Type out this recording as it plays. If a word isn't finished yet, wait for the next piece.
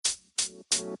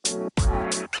Roots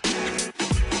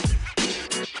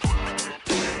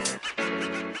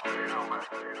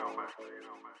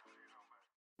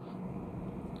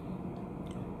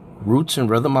and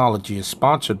Rhythmology is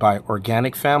sponsored by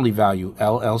Organic Family Value,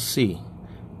 LLC.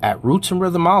 At Roots and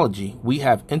Rhythmology, we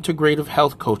have integrative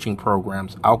health coaching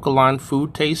programs, alkaline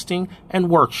food tasting, and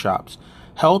workshops,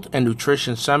 health and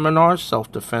nutrition seminars,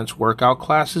 self-defense workout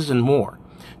classes, and more.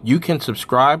 You can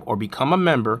subscribe or become a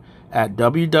member at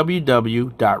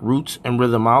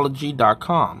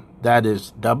www.rootsandrhythmology.com. That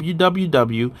is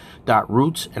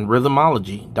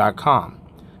www.rootsandrhythmology.com.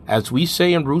 As we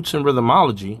say in Roots and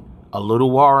Rhythmology, a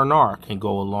little R&R can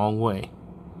go a long way.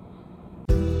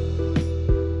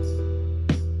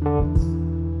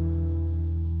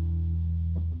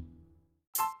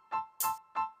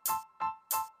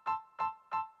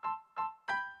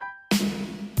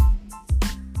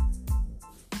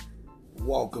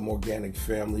 Welcome, organic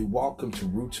family. Welcome to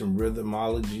Roots and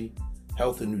Rhythmology,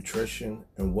 Health and Nutrition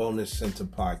and Wellness Center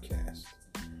podcast.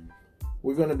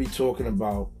 We're going to be talking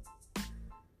about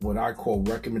what I call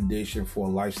recommendation for a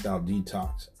lifestyle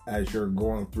detox as you're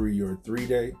going through your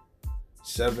 3-day,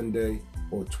 7-day,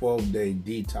 or 12-day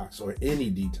detox or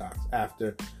any detox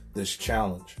after this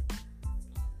challenge.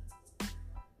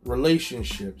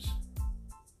 Relationships.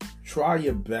 Try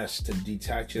your best to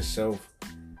detach yourself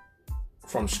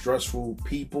from stressful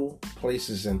people,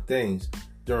 places, and things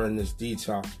during this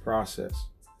detox process.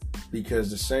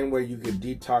 Because the same way you could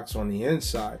detox on the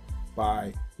inside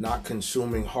by not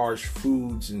consuming harsh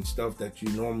foods and stuff that you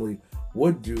normally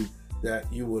would do,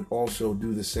 that you would also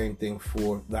do the same thing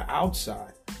for the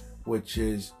outside, which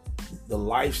is the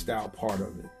lifestyle part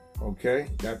of it. Okay?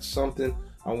 That's something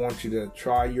I want you to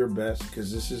try your best,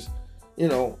 because this is,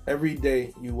 every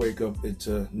day you wake up, it's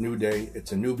a new day,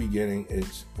 it's a new beginning,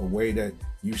 it's a way that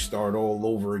you start all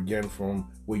over again from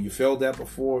where you failed at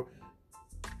before.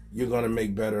 You're going to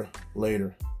make better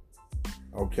later.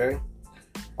 Okay?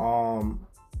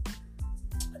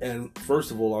 And first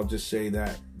of all, I'll just say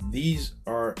that these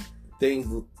are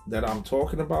things that I'm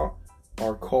talking about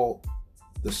are called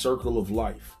the circle of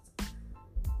life.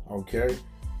 Okay?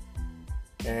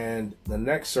 And the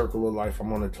next circle of life I'm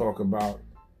going to talk about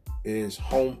is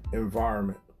home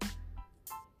environment.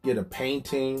 Get a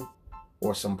painting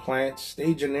or some plants,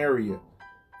 stage an area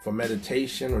for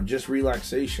meditation or just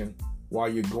relaxation while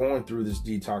you're going through this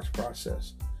detox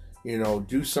process.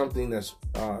 Do something that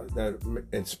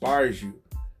inspires you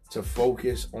to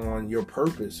focus on your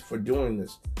purpose for doing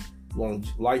this.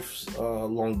 Life's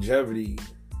longevity,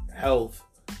 health,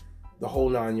 the whole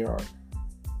 9 yards.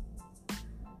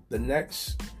 The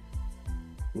next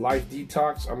life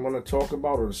detox I'm going to talk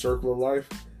about, or the circle of life,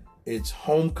 it's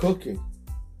home cooking.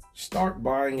 Start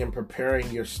buying and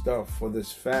preparing your stuff for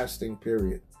this fasting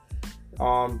period.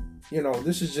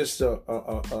 This is just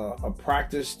a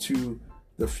practice to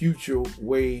the future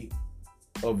way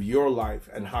of your life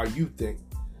and how you think.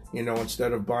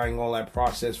 Instead of buying all that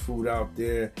processed food out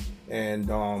there and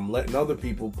letting other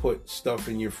people put stuff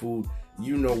in your food,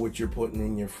 what you're putting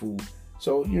in your food.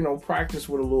 So, practice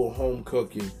with a little home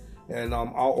cooking. And I'll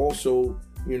also,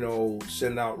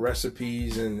 send out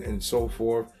recipes and so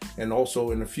forth. And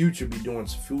also in the future be doing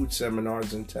some food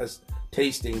seminars and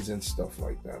tastings and stuff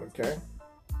like that, okay?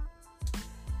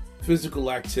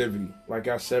 Physical activity. Like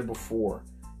I said before,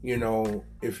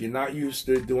 if you're not used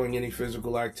to doing any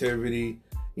physical activity,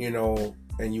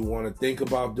 and you want to think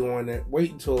about doing it,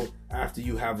 wait until after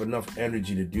you have enough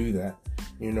energy to do that.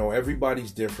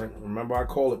 Everybody's different. Remember, I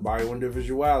call it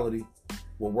bioindividuality.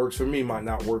 What works for me might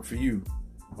not work for you,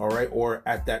 all right? Or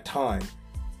at that time,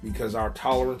 because our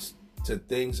tolerance to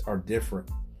things are different.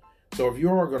 So if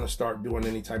you are going to start doing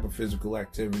any type of physical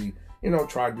activity,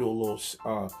 try to do a little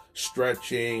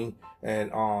stretching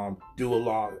and do a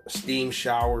lot of steam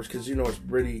showers, because it's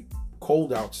pretty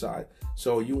cold outside.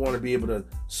 So you want to be able to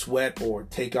sweat or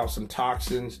take out some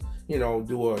toxins,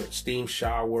 do a steam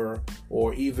shower,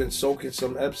 or even soak in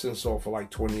some Epsom salt for like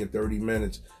 20 or 30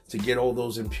 minutes to get all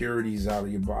those impurities out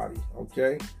of your body,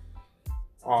 okay?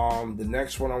 The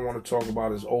next one I want to talk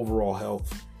about is overall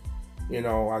health.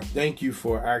 I thank you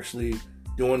for actually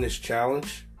doing this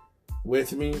challenge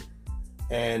with me.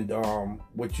 And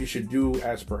what you should do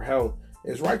as per health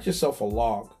is write yourself a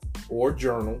log or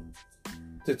journal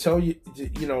to tell you,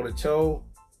 to tell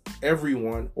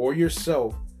everyone or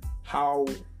yourself how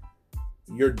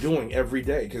you're doing every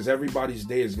day, because everybody's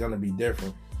day is going to be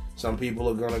different. Some people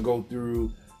are going to go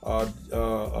through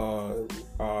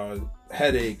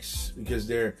headaches because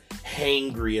they're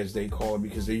hangry, as they call it,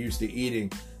 because they're used to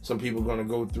eating. Some people are going to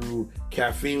go through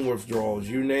caffeine withdrawals.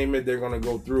 You name it, they're going to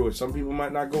go through it. Some people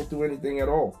might not go through anything at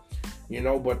all,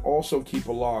 but also keep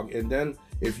a log. And then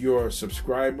if you're a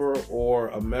subscriber or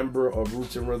a member of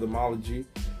Roots and Rhythmology,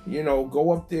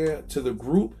 go up there to the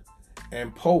group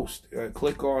and post.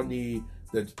 Click on the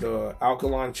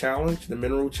alkaline challenge, the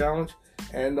mineral challenge,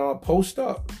 and post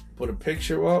up. Put a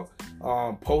picture up,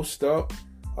 post up,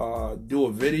 do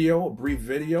a brief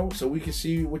video, so we can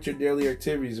see what your daily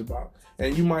activity is about.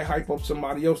 And you might hype up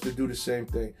somebody else to do the same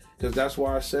thing, because that's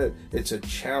why I said it's a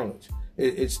challenge.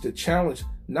 It's to challenge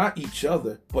not each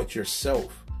other, but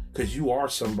yourself, because you are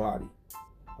somebody.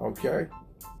 Okay?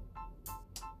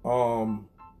 The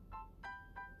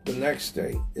next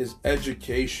thing is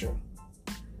education.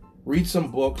 Read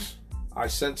some books. I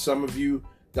sent some of you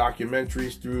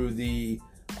documentaries through the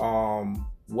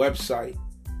website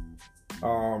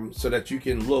so that you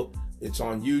can look. It's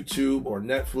on YouTube or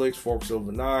Netflix, Forks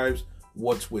Over Knives,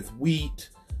 What's with Wheat,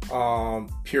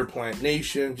 Pure Plant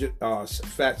Nation,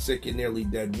 Fat, Sick, and Nearly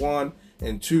Dead 1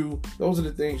 and 2. Those are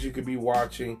the things you could be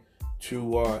watching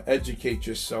to educate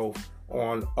yourself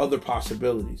on other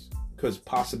possibilities, because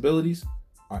possibilities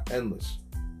are endless.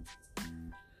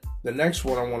 The next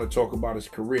one I want to talk about is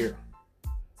career.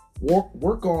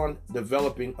 Work on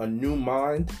developing a new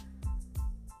mind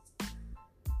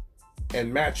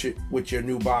and match it with your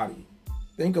new body.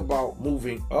 Think about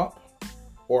moving up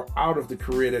or out of the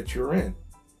career that you're in,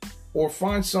 or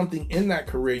find something in that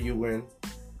career you're in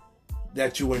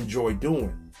that you enjoy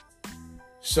doing,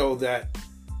 so that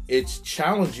it's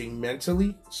challenging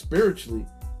mentally, spiritually,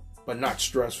 but not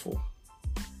stressful.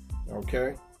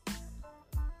 Okay?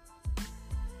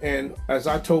 And as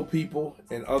I told people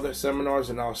in other seminars,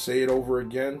 and I'll say it over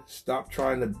again, stop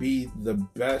trying to be the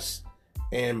best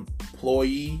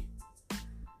employee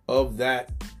of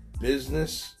that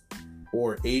business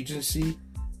or agency.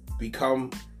 Become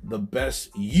the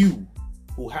best you,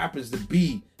 who happens to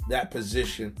be that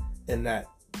position in that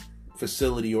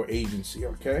facility or agency,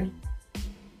 okay?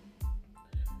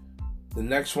 The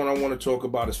next one I want to talk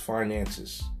about is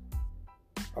finances.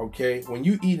 Okay, when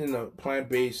you eat in a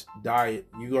plant-based diet,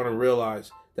 you're going to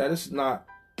realize that it's not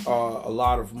a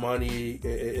lot of money.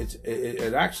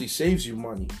 It actually saves you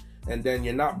money. And then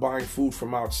you're not buying food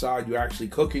from outside. You're actually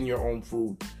cooking your own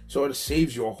food. So it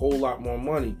saves you a whole lot more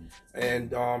money.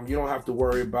 And you don't have to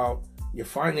worry about your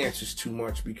finances too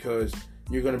much, because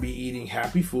you're going to be eating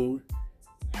happy food,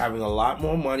 having a lot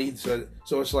more money. So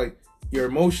it's like your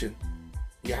emotion,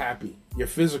 you're happy. Your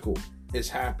physical is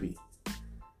happy.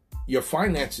 Your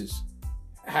finances,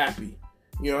 happy.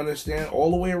 You understand?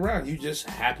 All the way around, you just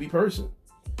a happy person.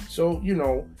 So, you're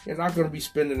not going to be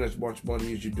spending as much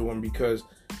money as you're doing, because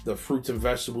the fruits and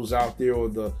vegetables out there or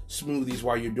the smoothies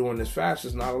while you're doing this fast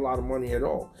is not a lot of money at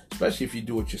all, especially if you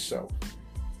do it yourself.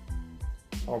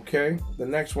 Okay? The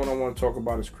next one I want to talk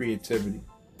about is creativity.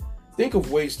 Think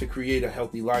of ways to create a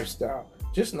healthy lifestyle,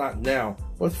 just not now,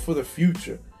 but for the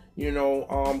future.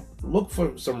 Look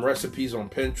for some recipes on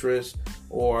Pinterest,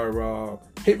 or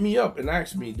hit me up and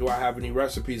ask me, do I have any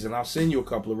recipes? And I'll send you a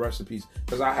couple of recipes,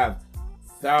 because I have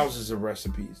thousands of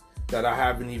recipes that I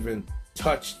haven't even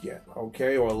touched yet,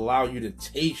 okay, or allow you to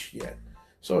taste yet.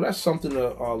 So that's something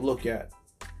to look at.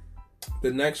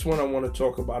 The next one I want to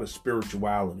talk about is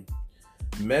spirituality.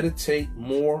 Meditate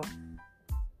more,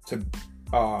 to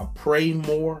pray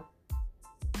more,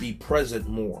 be present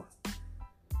more.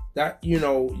 That, you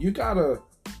gotta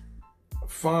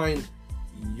find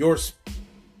your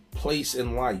place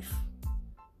in life.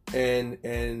 And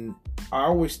I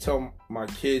always tell my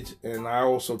kids, and I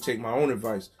also take my own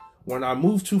advice, when I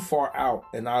move too far out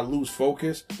and I lose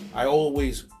focus, I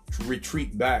always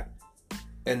retreat back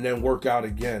and then work out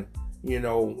again.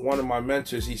 One of my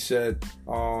mentors, he said,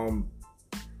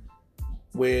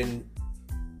 when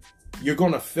you're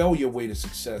going to fail your way to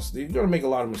success, you're going to make a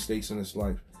lot of mistakes in this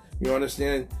life. You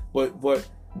understand? But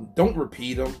don't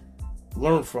repeat them.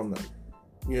 Learn from them.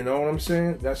 You know what I'm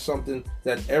saying? That's something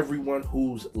that everyone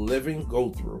who's living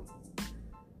go through.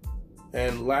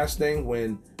 And last thing,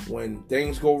 when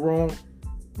things go wrong,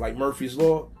 like Murphy's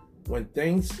Law, when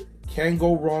things can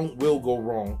go wrong, will go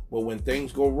wrong. But when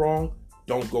things go wrong,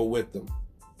 don't go with them.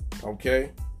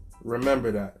 Okay?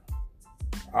 Remember that.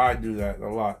 I do that a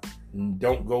lot.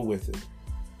 Don't go with it.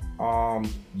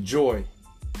 Joy.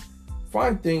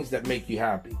 Find things that make you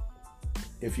happy.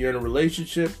 If you're in a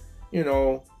relationship,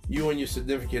 you and your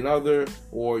significant other,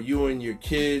 or you and your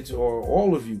kids, or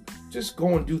all of you, just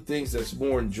go and do things that's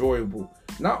more enjoyable.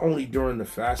 Not only during the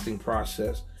fasting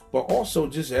process, but also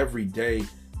just every day,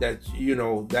 that,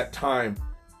 that time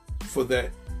for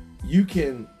that you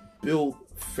can build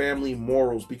family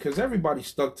morals, because everybody's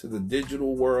stuck to the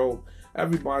digital world.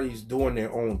 Everybody's doing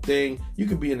their own thing. You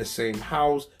could be in the same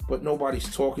house, but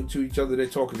nobody's talking to each other. They're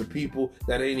talking to people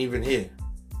that ain't even here.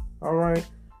 All right?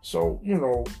 So,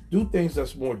 do things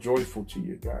that's more joyful to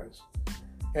you guys.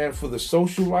 And for the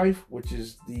social life, which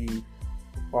is the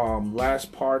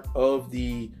last part of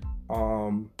the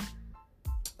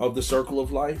circle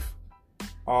of life,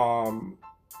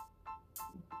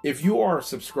 if you are a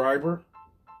subscriber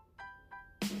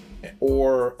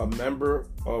or a member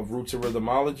of Roots and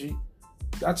Rhythmology,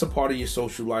 that's a part of your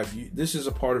social life. This is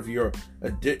a part of your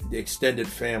extended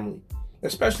family,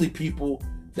 especially people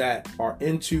that are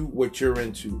into what you're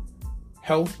into: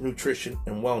 health, nutrition,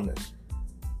 and wellness,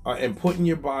 and putting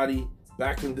your body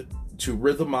back into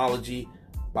rhythmology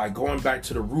by going back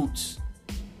to the roots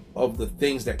of the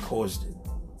things that caused it.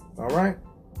 All right?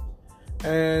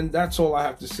 And that's all I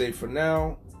have to say for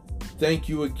now. Thank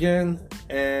you again,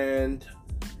 and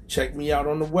check me out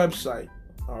on the website,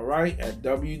 all right, at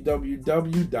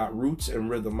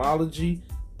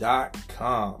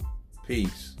www.rootsandrhythmology.com.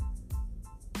 Peace.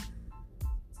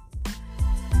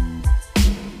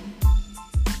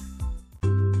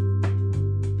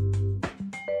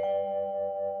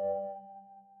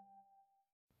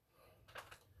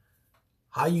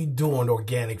 How you doing,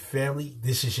 organic family?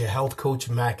 This is your health coach,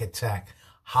 Mac Attack,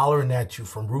 hollering at you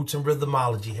from Roots and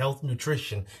Rhythmology Health,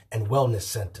 Nutrition, and Wellness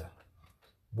Center.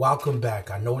 Welcome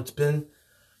back. I know it's been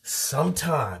some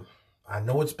time.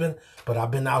 But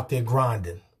I've been out there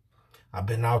grinding. I've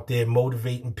been out there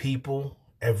motivating people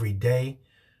every day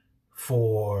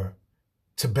to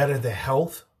better their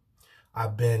health.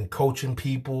 I've been coaching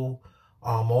people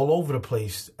all over the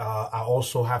place. I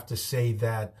also have to say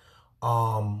that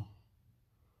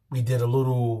we did a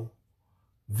little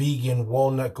vegan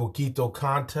walnut coquito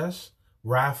contest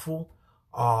raffle.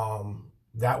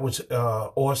 That was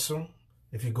awesome.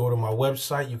 If you go to my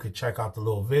website, you can check out the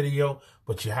little video,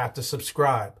 but you have to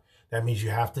subscribe. That means you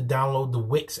have to download the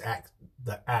Wix app,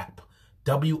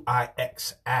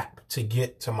 WIX app, to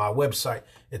get to my website.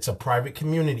 It's a private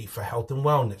community for health and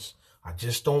wellness. I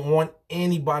just don't want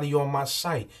anybody on my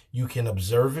site. You can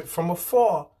observe it from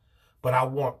afar, but I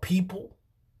want people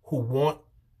who want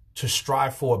to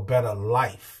strive for a better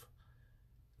life,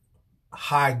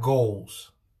 high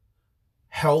goals,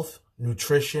 health,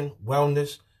 nutrition,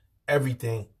 wellness,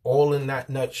 everything, all in that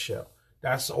nutshell.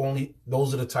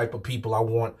 Those are the type of people I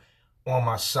want on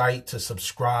my site to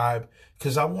subscribe,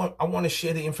 because I want to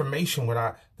share the information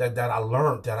that I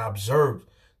learned, that I observed,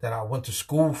 that I went to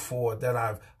school for, that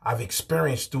I've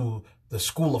experienced through the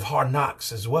school of hard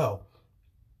knocks as well.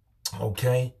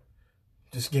 Okay,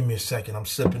 just give me a second. I'm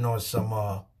sipping on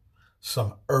some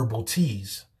herbal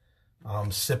teas.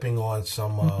 I'm sipping on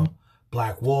some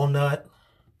black walnut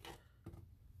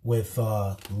with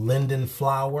linden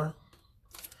flower.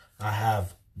 I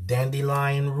have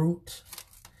dandelion root,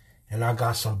 and I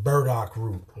got some burdock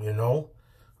root.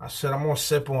 I said I'm gonna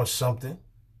sip on something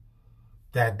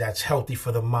that's healthy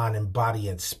for the mind and body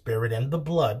and spirit and the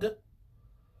blood,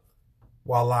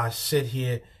 while I sit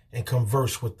here and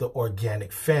converse with the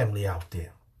organic family out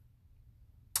there.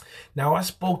 Now, I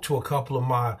spoke to a couple of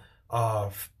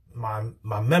my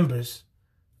members,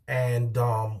 and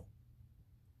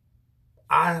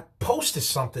I posted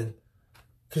something,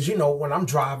 because, when I'm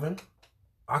driving,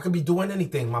 I could be doing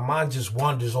anything. My mind just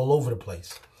wanders all over the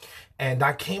place. And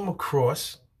I came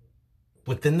across,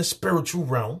 within the spiritual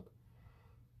realm,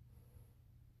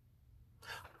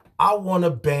 I want to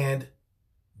ban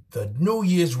the New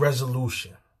Year's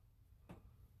resolution.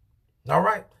 All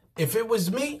right? If it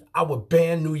was me, I would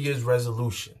ban New Year's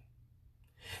resolution.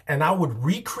 And I would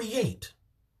recreate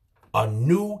a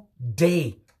new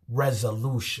day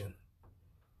resolution.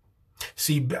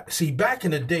 See, back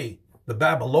in the day, the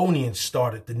Babylonians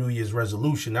started the New Year's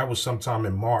resolution. That was sometime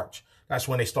in March. That's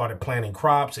when they started planting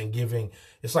crops and giving.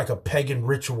 It's like a pagan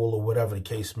ritual or whatever the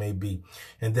case may be.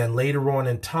 And then later on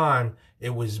in time,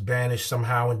 it was banished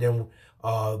somehow. And then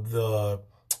the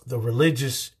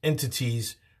religious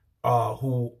entities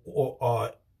who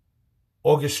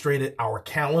orchestrated our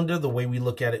calendar, the way we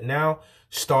look at it now,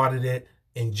 started it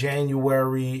in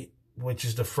January, which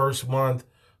is the first month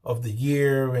of the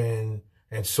year, and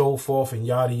so forth, and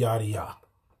yada, yada, yada.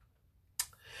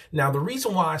 Now, the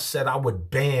reason why I said I would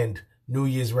ban New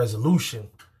Year's resolution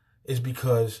is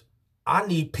because I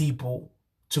need people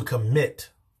to commit,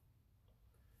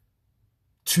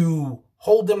 to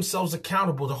hold themselves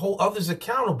accountable, to hold others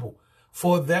accountable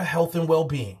for their health and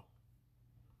well-being.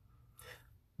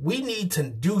 We need to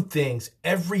do things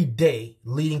every day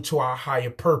leading to our higher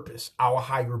purpose, our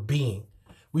higher being.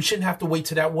 We shouldn't have to wait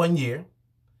to that 1 year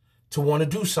to want to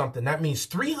do something. That means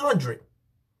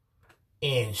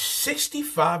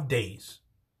 365 days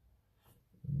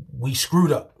we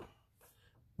screwed up.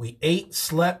 We ate,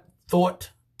 slept,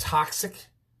 thought toxic,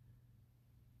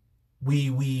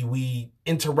 we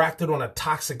interacted on a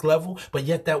toxic level, but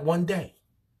yet that one day,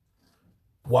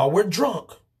 while we're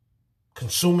drunk,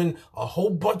 consuming a whole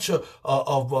bunch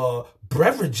of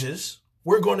beverages,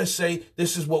 we're going to say,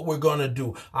 this is what we're going to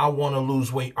do. I want to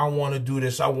lose weight. I want to do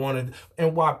this. I want to.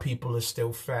 And why people are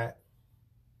still fat?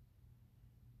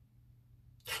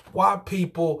 Why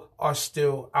people are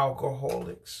still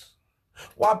alcoholics?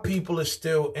 Why people are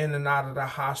still in and out of the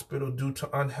hospital due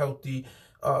to unhealthy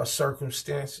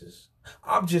circumstances?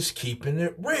 I'm just keeping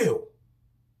it real.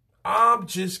 I'm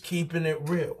just keeping it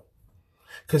real.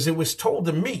 Because it was told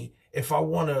to me, if I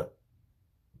want to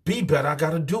be better, I got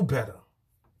to do better.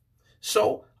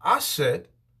 So I said,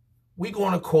 we're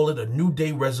going to call it a New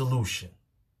Day resolution.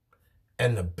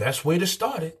 And the best way to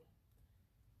start it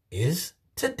is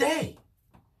today.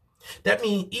 That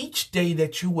means each day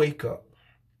that you wake up,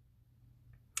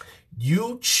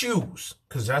 you choose,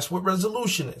 because that's what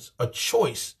resolution is, a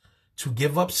choice to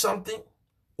give up something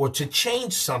or to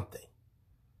change something.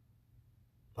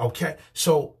 Okay,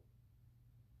 so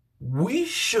we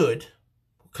should,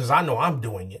 because I know I'm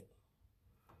doing it,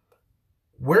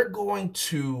 we're going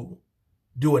to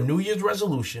do a New Year's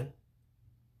resolution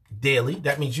daily.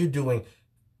 That means you're doing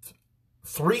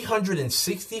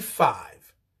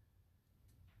 365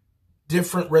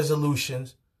 different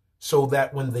resolutions so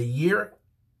that when the year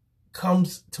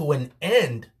comes to an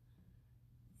end,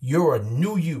 you're a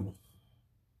new you.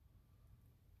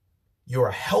 You're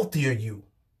a healthier you.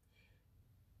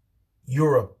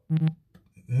 You're a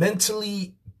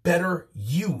mentally better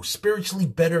you, spiritually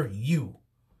better you.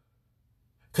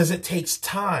 Because it takes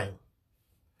time.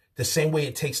 The same way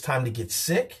it takes time to get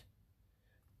sick,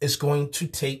 it's going to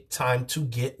take time to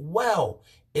get well.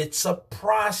 It's a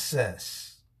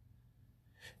process.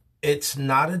 It's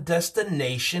not a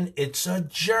destination, it's a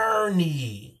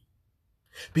journey.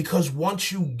 Because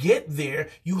once you get there,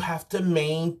 you have to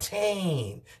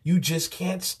maintain. You just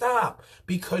can't stop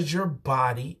because your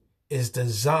body is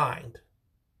designed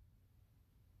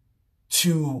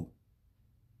to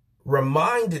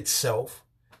remind itself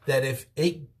that if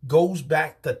it goes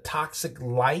back to toxic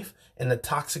life and the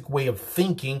toxic way of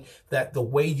thinking, that the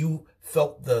way you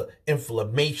felt the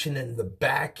inflammation in the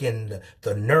back and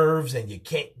the nerves and you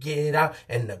can't get it out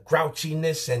and the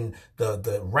grouchiness and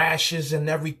the rashes and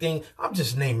everything. I'm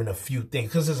just naming a few things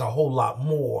because there's a whole lot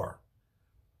more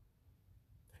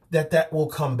that will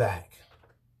come back.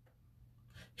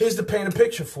 Here's to paint a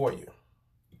picture for you.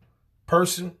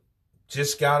 Person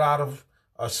just got out of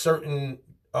a certain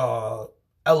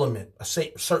element, a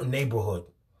certain neighborhood.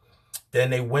 Then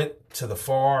they went to the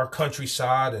far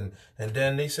countryside and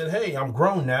then they said, hey, I'm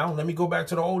grown now. Let me go back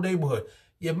to the old neighborhood.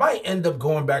 You might end up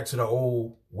going back to the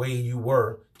old way you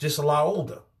were, just a lot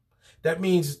older. That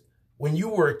means when you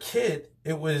were a kid,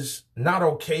 it was not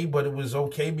okay, but it was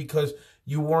okay because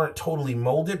you weren't totally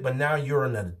molded. But now you're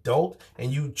an adult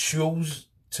and you choose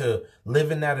to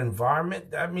live in that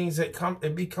environment. That means it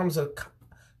becomes a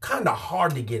kind of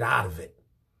hard to get out of it.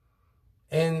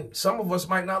 And some of us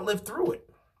might not live through it.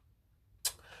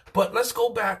 But let's go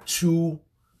back to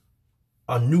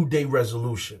a New Day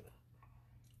resolution.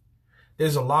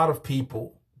 There's a lot of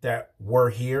people that were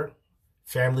here,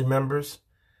 family members,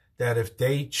 that if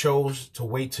they chose to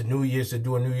wait to New Year's to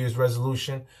do a New Year's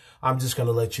resolution, I'm just going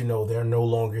to let you know they're no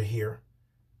longer here.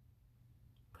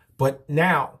 But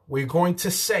now we're going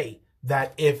to say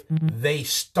that if they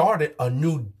started a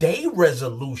New Day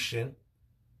resolution,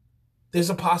 there's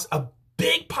a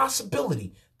big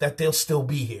possibility that they'll still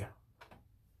be here.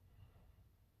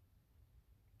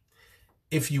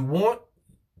 If you want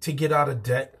to get out of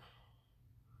debt,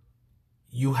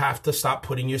 you have to stop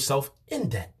putting yourself in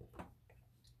debt.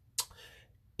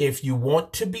 If you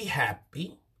want to be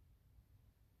happy,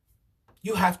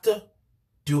 you have to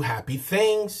do happy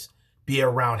things, be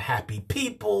around happy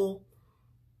people,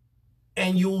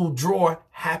 and you'll draw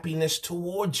happiness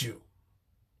towards you.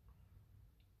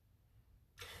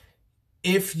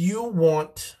 If you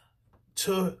want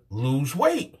to lose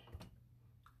weight,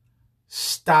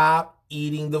 stop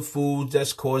eating the foods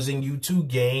that's causing you to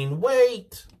gain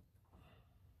weight.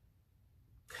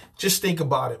 Just think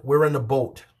about it. We're in a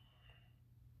boat.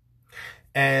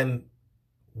 And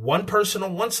one person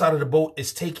on one side of the boat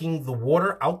is taking the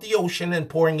water out the ocean and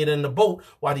pouring it in the boat,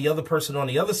 while the other person on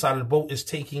the other side of the boat is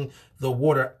taking the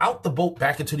water out the boat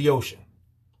back into the ocean.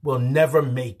 We'll never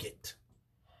make it.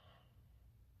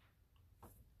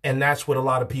 And that's what a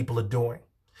lot of people are doing.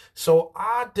 So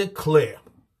I declare,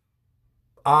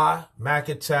 I, Mac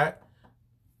Attack,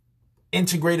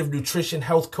 integrative nutrition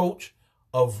health coach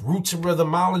of Roots and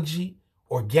Rhythmology,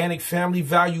 organic family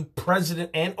value president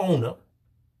and owner,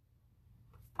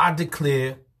 I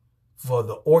declare for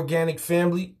the organic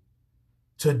family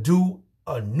to do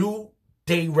a new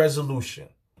day resolution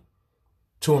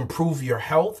to improve your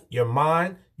health, your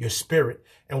mind, your spirit.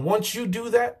 And once you do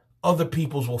that, other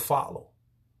people's will follow,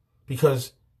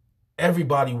 because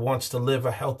everybody wants to live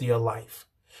a healthier life.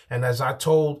 And as I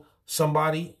told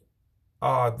somebody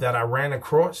that I ran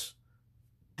across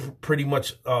pretty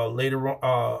much later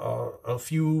on, a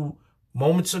few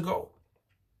moments ago,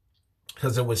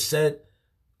 because it was said,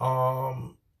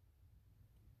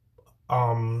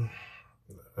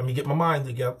 let me get my mind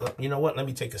together. You know what? Let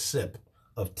me take a sip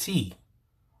of tea.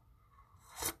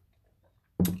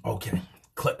 Okay,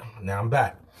 click. Now I'm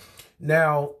back.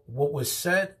 Now, what was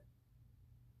said,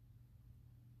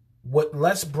 what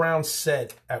Les Brown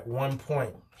said at one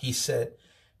point, he said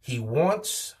he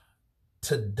wants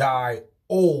to die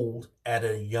old at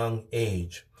a young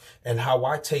age. And how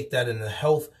I take that in the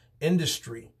health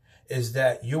industry is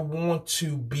that you want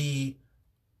to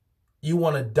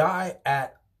die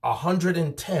at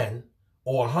 110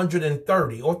 or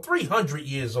 130 or 300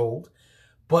 years old,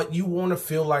 but you want to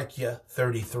feel like you're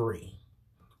 33,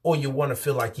 or you want to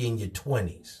feel like you're in your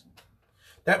 20s.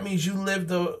 That means you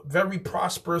lived a very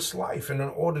prosperous life, and in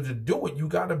order to do it, you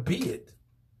got to be it.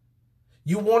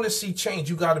 You want to see change,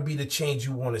 you got to be the change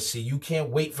you want to see. You can't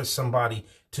wait for somebody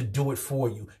to do it for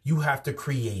you. You have to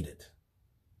create it.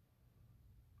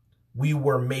 We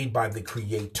were made by the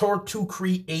Creator to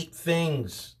create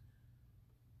things,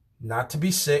 not to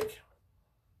be sick.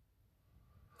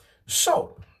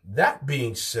 So, that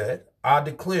being said, I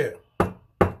declare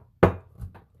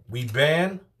we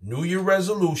ban New Year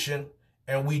resolution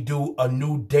and we do a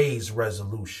new day's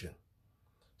resolution.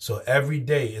 So every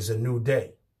day is a new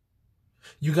day.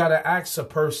 You got to ask a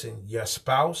person, your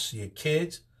spouse, your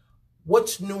kids,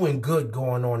 what's new and good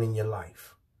going on in your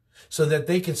life, so that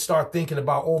they can start thinking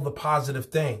about all the positive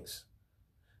things.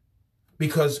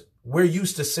 Because we're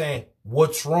used to saying,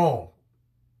 what's wrong?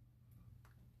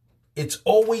 It's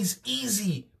always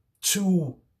easy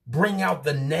to bring out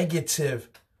the negative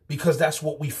because that's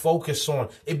what we focus on.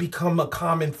 It become a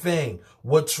common thing.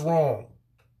 What's wrong?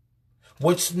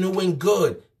 What's new and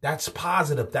good? That's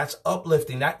positive. That's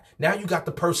uplifting. Now you got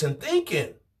the person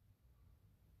thinking,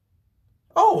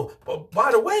 oh, but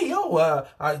by the way,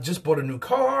 I just bought a new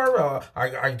car.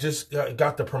 I just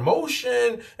got the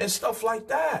promotion and stuff like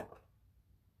that.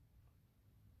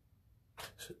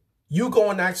 You go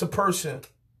and ask a person,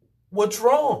 what's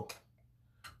wrong?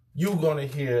 You're going to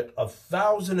hear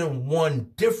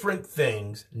 1,001 different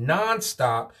things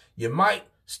nonstop. You might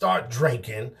start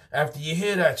drinking after you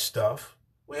hear that stuff.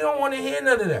 We don't want to hear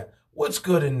none of that. What's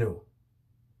good and new?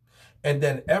 And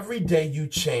then every day you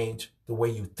change the way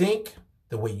you think,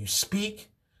 the way you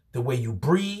speak, the way you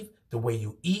breathe, the way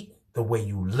you eat, the way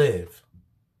you live.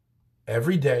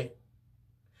 Every day.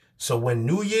 So when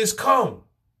New Year's come,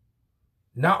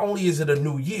 not only is it a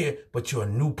new year, but you're a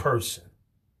new person.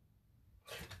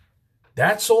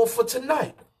 That's all for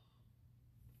tonight.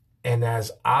 And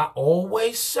as I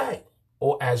always say,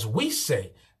 or as we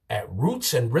say at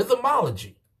Roots and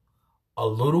Rhythmology, a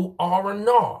little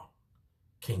R&R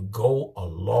can go a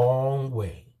long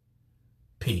way.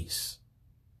 Peace.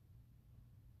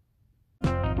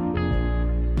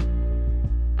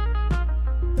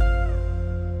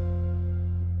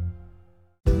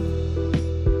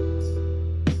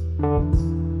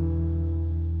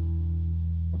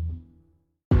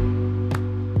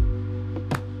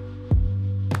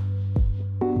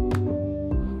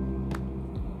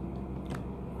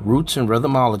 Roots and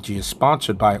Rhythmology is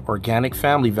sponsored by Organic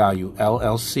Family Value,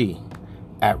 LLC.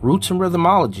 At Roots and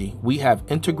Rhythmology, we have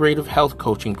integrative health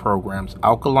coaching programs,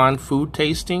 alkaline food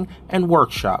tasting, and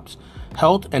workshops,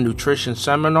 health and nutrition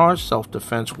seminars,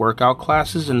 self-defense workout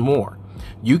classes, and more.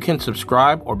 You can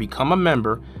subscribe or become a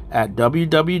member at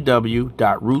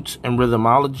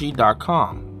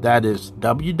www.rootsandrhythmology.com. That is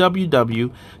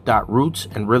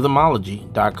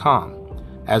www.rootsandrhythmology.com.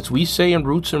 As we say in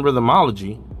Roots and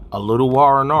Rhythmology, a little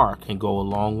R&R can go a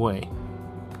long way.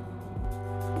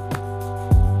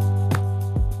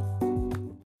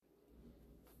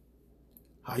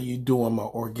 How you doing, my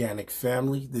organic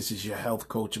family? This is your health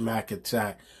coach, Mac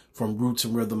Attack, from Roots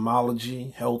and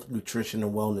Rhythmology, Health, Nutrition,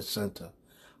 and Wellness Center.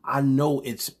 I know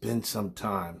it's been some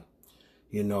time.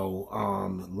 A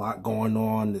lot going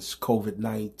on, this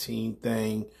COVID-19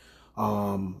 thing,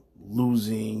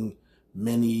 losing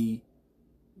many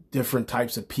different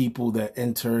types of people that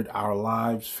entered our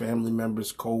lives, family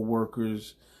members,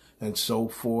 co-workers, and so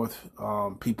forth,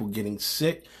 people getting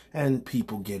sick and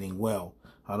people getting well.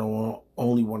 I don't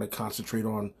only want to concentrate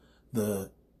on the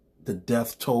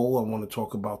death toll. I want to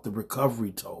talk about the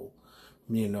recovery toll.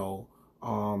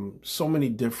 So many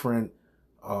different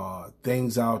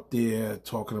things out there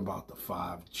talking about the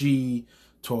 5G,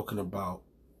 talking about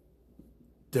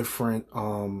different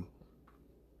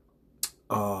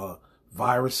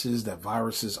viruses, that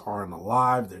viruses aren't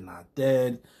alive, they're not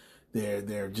dead,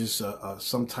 they're just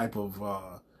some type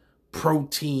of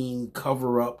protein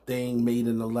cover-up thing made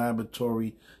in the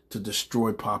laboratory to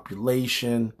destroy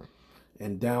population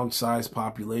and downsize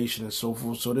population and so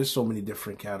forth. So there's so many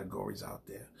different categories out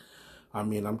there. I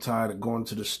mean, I'm tired of going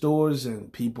to the stores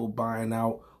and people buying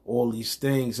out all these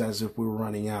things as if we're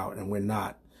running out, and we're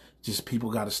not. Just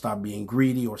people got to stop being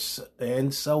greedy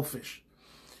and selfish,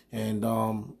 and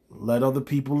let other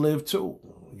people live too,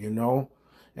 you know?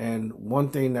 And one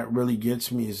thing that really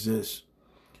gets me is this.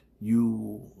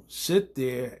 You sit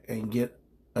there and get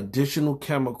additional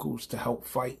chemicals to help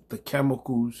fight the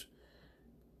chemicals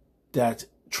that's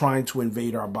trying to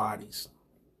invade our bodies.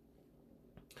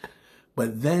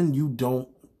 But then you don't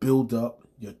build up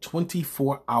your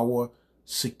 24-hour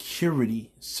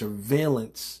security,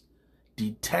 surveillance,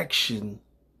 detection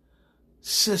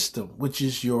system, which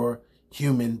is your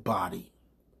human body.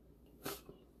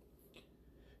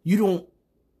 You don't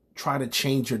try to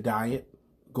change your diet,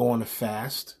 go on a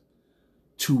fast,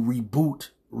 to reboot,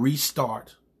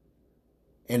 restart,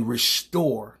 and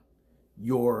restore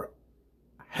your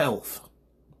health,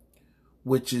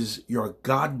 which is your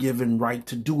God-given right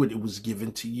to do it. It was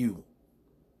given to you.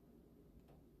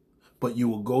 But you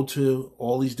will go to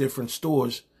all these different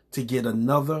stores to get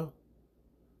another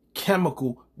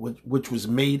chemical which was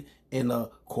made in a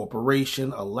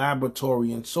corporation, a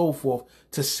laboratory, and so forth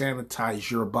to sanitize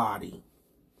your body.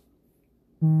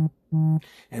 And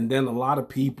then a lot of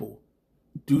people,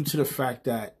 due to the fact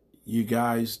that you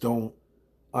guys don't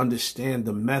understand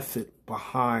the method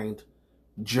behind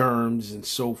germs and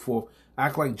so forth,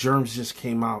 act like germs just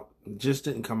came out. It just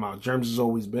didn't come out. Germs has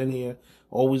always been here,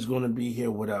 always going to be here,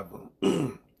 whatever.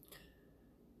 The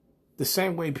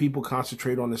same way people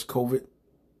concentrate on this COVID,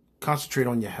 concentrate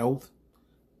on your health,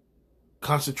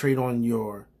 concentrate on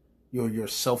your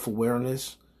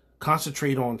self-awareness,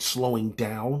 concentrate on slowing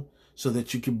down so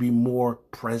that you can be more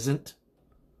present.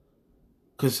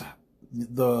 Because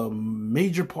the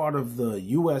major part of the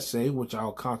USA, which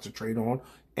I'll concentrate on,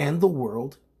 and the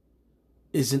world,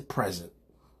 isn't present.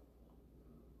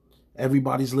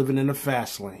 Everybody's living in a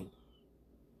fast lane.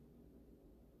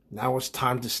 Now it's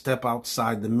time to step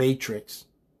outside the matrix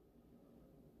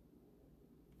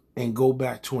and go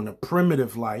back to a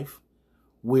primitive life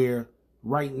where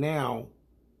right now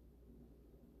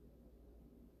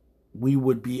we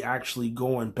would be actually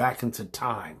going back into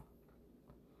time,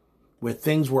 where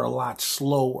things were a lot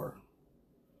slower.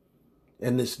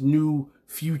 And this new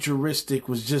futuristic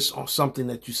was just something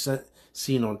that you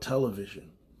seen on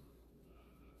television.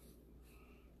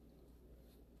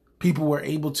 People were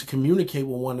able to communicate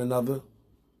with one another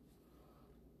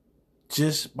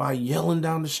just by yelling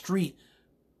down the street,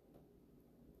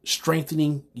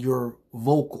 strengthening your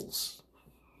vocals.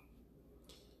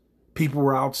 People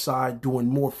were outside doing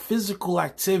more physical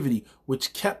activity,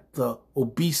 which kept the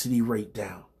obesity rate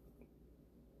down.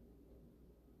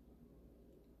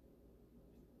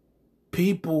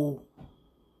 People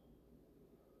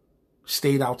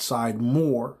stayed outside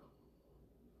more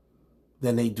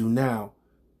than they do now.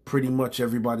 Pretty much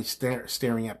everybody's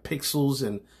staring at pixels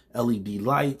and LED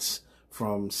lights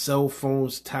from cell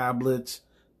phones, tablets,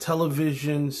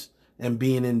 televisions, and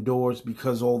being indoors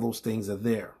because all those things are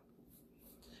there.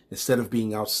 Instead of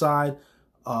being outside,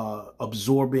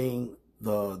 absorbing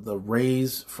the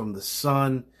rays from the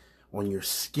sun on your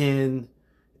skin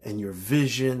and your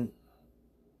vision,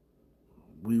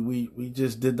 we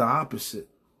just did the opposite.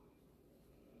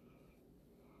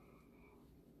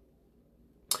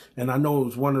 And I know it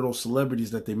was one of those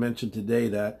celebrities that they mentioned today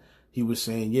that he was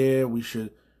saying, yeah, we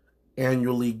should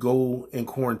annually go and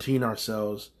quarantine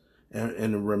ourselves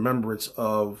in remembrance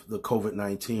of the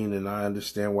COVID-19. And I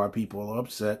understand why people are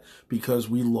upset, because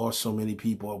we lost so many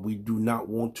people. We do not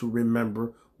want to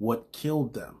remember what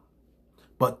killed them,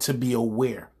 but to be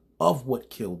aware of what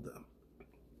killed them.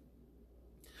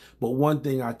 But one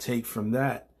thing I take from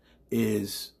that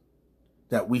is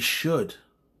that we should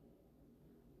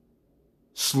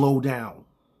slow down,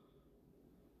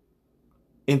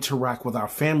 interact with our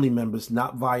family members,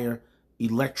 not via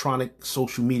electronic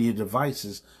social media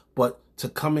devices, but to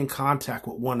come in contact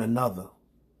with one another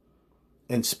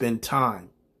and spend time,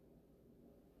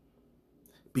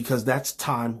 because that's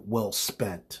time well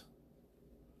spent.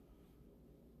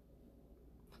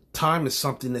 Time is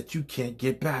something that you can't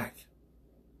get back.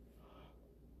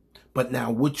 But now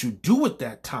what you do with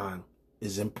that time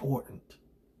is important.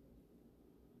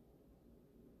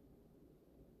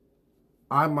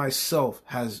 I myself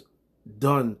has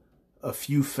done a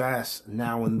few fasts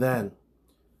now and then,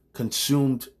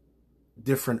 consumed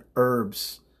different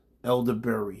herbs,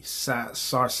 elderberry,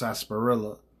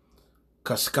 sarsaparilla,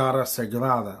 cascara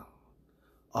sagrada,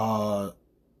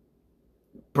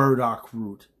 burdock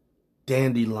root,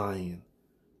 dandelion,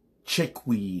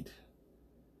 chickweed,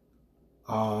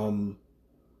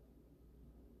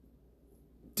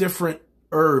 different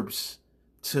herbs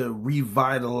to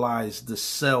revitalize the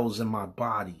cells in my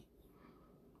body,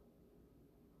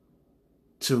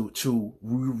 to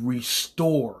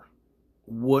restore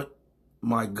what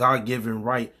my God-given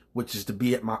right, which is to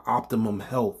be at my optimum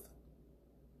health.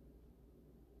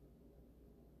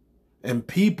 And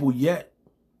people yet,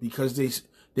 because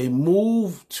they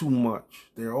move too much,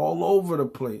 they're all over the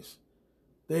place.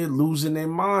 They're losing their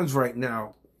minds right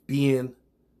now,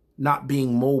 not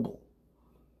being mobile.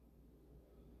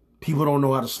 People don't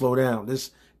know how to slow down.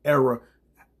 This era,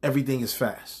 everything is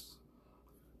fast.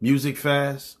 Music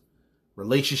fast,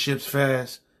 relationships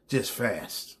fast, just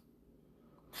fast.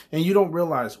 And you don't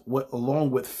realize what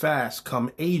along with fast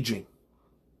come aging.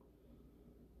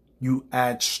 You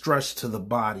add stress to the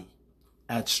body,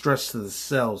 add stress to the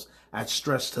cells, add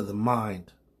stress to the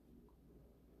mind.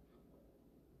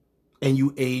 And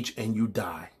you age and you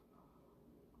die.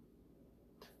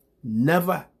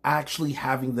 Never actually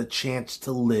having the chance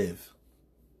to live.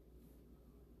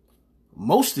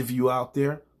 Most of you out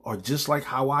there are just like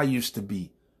how I used to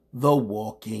be, the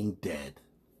walking dead.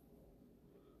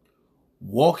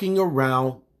 Walking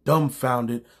around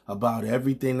dumbfounded about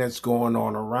everything that's going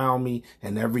on around me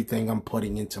and everything I'm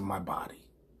putting into my body.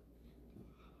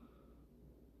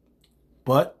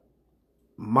 But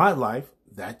my life,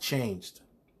 that changed.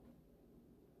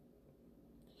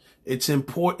 It's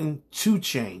important to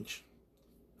change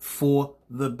for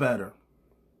the better.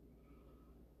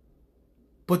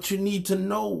 But you need to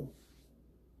know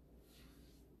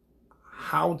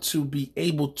how to be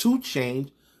able to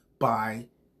change by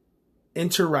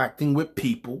interacting with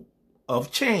people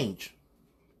of change.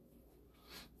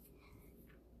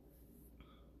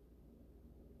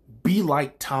 Be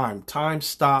like time. Time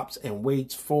stops and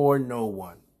waits for no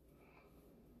one.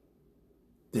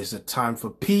 There's a time for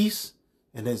peace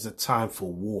and there's a time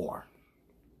for war.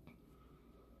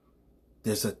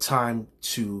 There's a time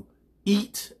to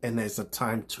eat and there's a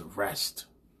time to rest.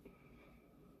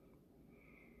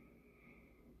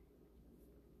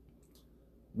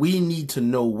 We need to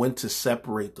know when to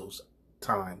separate those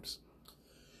times,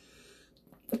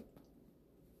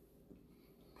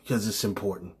 because it's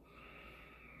important.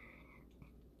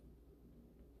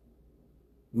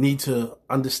 We need to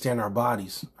understand our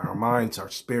bodies, our minds, our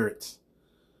spirits.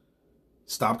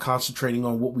 Stop concentrating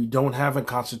on what we don't have and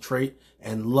concentrate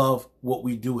and love what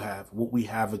we do have, what we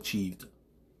have achieved.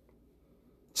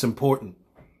 It's important.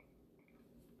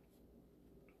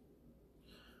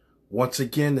 Once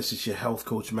again, this is your health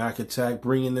coach, Mac Attack,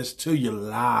 bringing this to you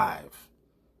live.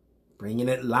 Bringing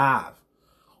it live.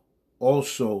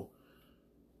 Also,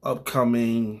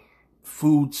 upcoming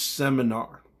food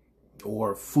seminar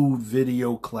or food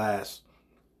video class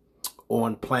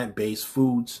on plant-based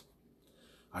foods.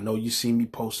 I know you see me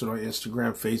posted on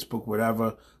Instagram, Facebook,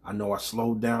 whatever. I know I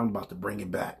slowed down, about to bring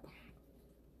it back.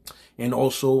 And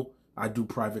also, I do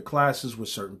private classes with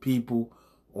certain people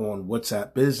on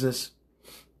WhatsApp Business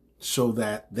so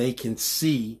that they can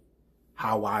see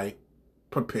how I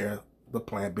prepare the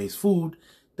plant-based food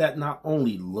that not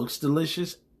only looks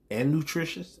delicious and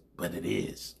nutritious, but it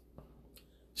is.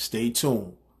 Stay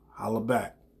tuned. Holla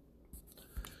back.